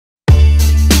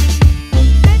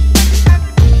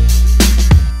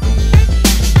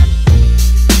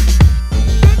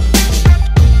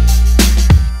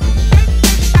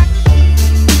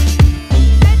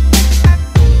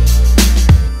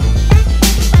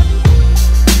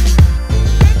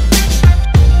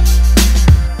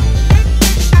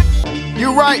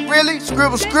right, really?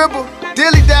 Scribble, scribble,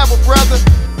 dilly, dabble, brother.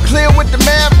 Clear with the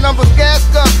math numbers, gas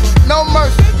guzzler, no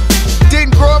mercy.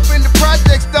 Didn't grow up in the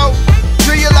projects though.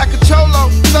 Treat you like a cholo,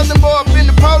 southern boy up in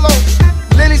the polo.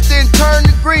 Lenny's didn't turn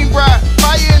to green bride,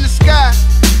 fire in the sky.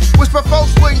 Wish my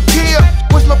folks wouldn't kill,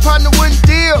 wish my partner wouldn't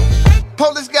deal.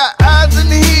 Police got eyes in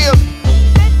the hills.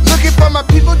 Looking for my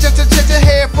people just to check your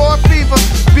head for a fever.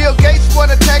 Bill Gates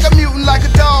wanna tag a mutant like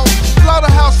a dog.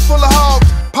 Slaughterhouse full of hogs.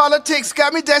 Politics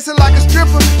got me dancing like a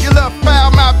stripper. You love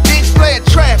foul, my bitch playing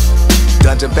trap.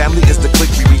 Dungeon family is the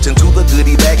clique, we reach into the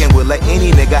goodie bag and we'll let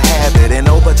any nigga have it in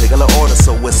no particular order,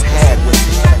 so what's had.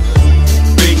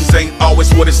 Things ain't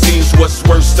always what it seems. What's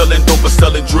worse, selling dope or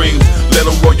selling dreams? Let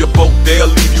them roll your boat, they'll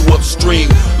leave you upstream.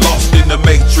 Lost in the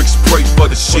matrix, pray for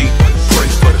the sheep. Pray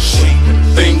for the sheep.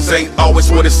 Things ain't always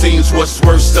what it seems. What's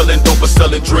worse, selling dope or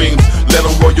selling dreams? Let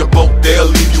them roll your boat, they'll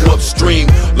leave you upstream.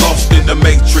 Lost in the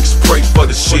matrix, pray for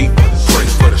the sheep. Pray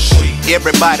for the sheep.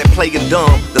 Everybody playing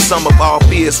dumb. The sum of all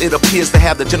fears, it appears to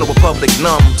have the general public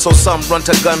numb. So some run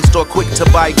to gun store quick to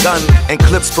buy gun and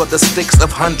clips for the sticks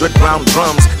of 100-round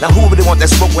drums. Now who really want that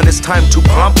smoke when it's time to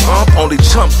pump? Only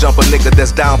chump jump a nigga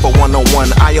that's down for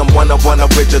one-on-one. I am one of one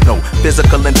original,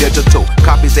 physical and digital.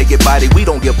 Copies they get body, we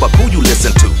don't give up who you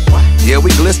listen to. Yeah,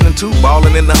 we glistening too,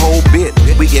 ballin' in the whole bit.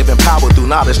 We giving power through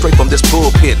knowledge straight from this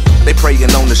pulpit. They praying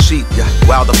on the sheep,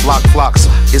 while the flock flocks.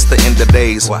 It's the end of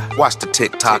days, watch the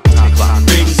tick-tock.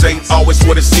 Things ain't always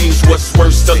what it seems. What's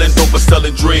worse, selling dope or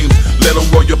selling dreams? Let them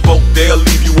roll your boat, they'll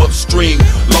leave you upstream.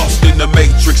 Lost in the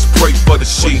matrix, pray for the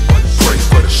sheep. Pray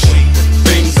for the sheep.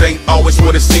 Things ain't always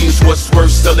what it seems. What's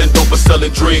worse, selling dope or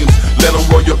selling dreams? Let them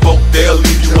roll your boat, they'll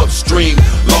leave you upstream.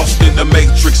 Lost in the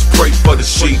matrix, pray for the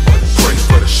sheep. Pray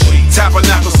for the sheep.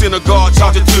 Tabernacle synagogue,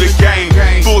 charging to the game.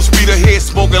 Full speed ahead,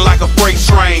 smoking like a freight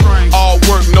train. All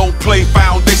work, no play,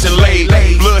 foundation laid.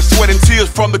 Blood, sweat, and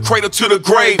tears from the cradle to the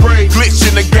grave. Glitch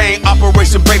in the game,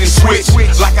 operation bait and switch.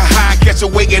 Like a hind catcher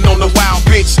waiting on the wild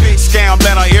bitch. Scam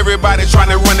banner, everybody trying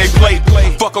to run they plate.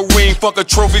 Fuck a ring, fuck a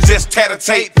trophy, just tatter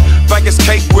tape. Think it's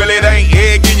cake, well it ain't.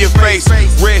 Egg in your face.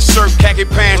 Red shirt, khaki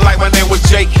pants like my name was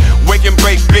Jake. Wake and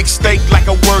bake, big steak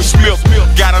like a wordsmith.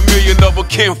 Got a million of a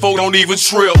kinfolk, don't even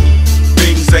trip.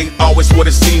 Things ain't always what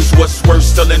it seems. What's worse,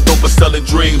 selling dope or selling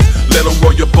dreams? Let them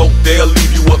roll your boat, they'll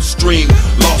leave you upstream.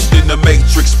 Lost in the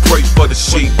matrix, pray for the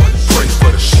sheep. Pray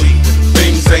for the sheep.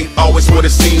 Things ain't always what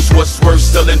it seems. What's worse,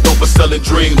 selling dope or selling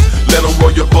dreams? Let them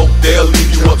roll your boat, they'll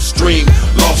leave you upstream.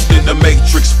 Lost in the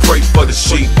matrix, pray for the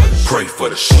sheep. Pray for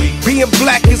the sheep. Being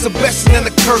black is a blessing and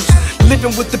a curse.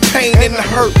 Living with the pain and the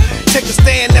hurt. Take a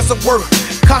stand as a work.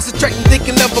 Concentrating,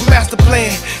 thinking of a master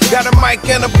plan. Got a mic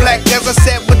and a black, as I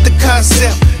said, with the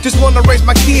concept. Just wanna raise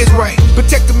my kids right,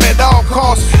 protect them at all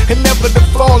costs, and never to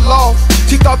fall off.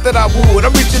 She thought that I would.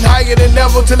 I'm reaching higher than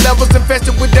ever, to levels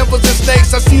infested with devils and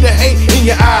snakes. I see the hate in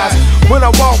your eyes when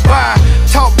I walk by.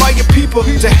 Taught by your people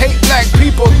to hate black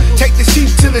people. Take the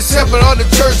sheep to the shepherd or the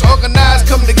church. Organize,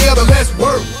 come together, let's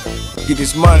work. Get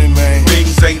this money, man.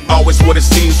 Things ain't always what it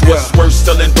seems. What's worse,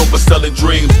 selling dope or selling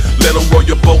dreams? Let them roll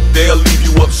your boat, they'll leave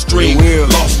you upstream.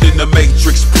 Lost in the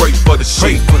matrix, pray for the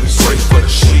sheep. Pray for the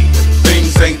sheep.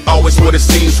 Things ain't always what it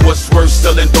seems. What's worse,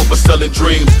 selling dope or selling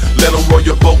dreams? Let them roll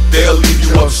your boat, they'll leave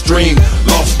you upstream.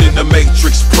 Lost in the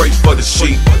matrix, pray for the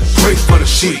sheep. Pray for the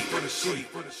sheep.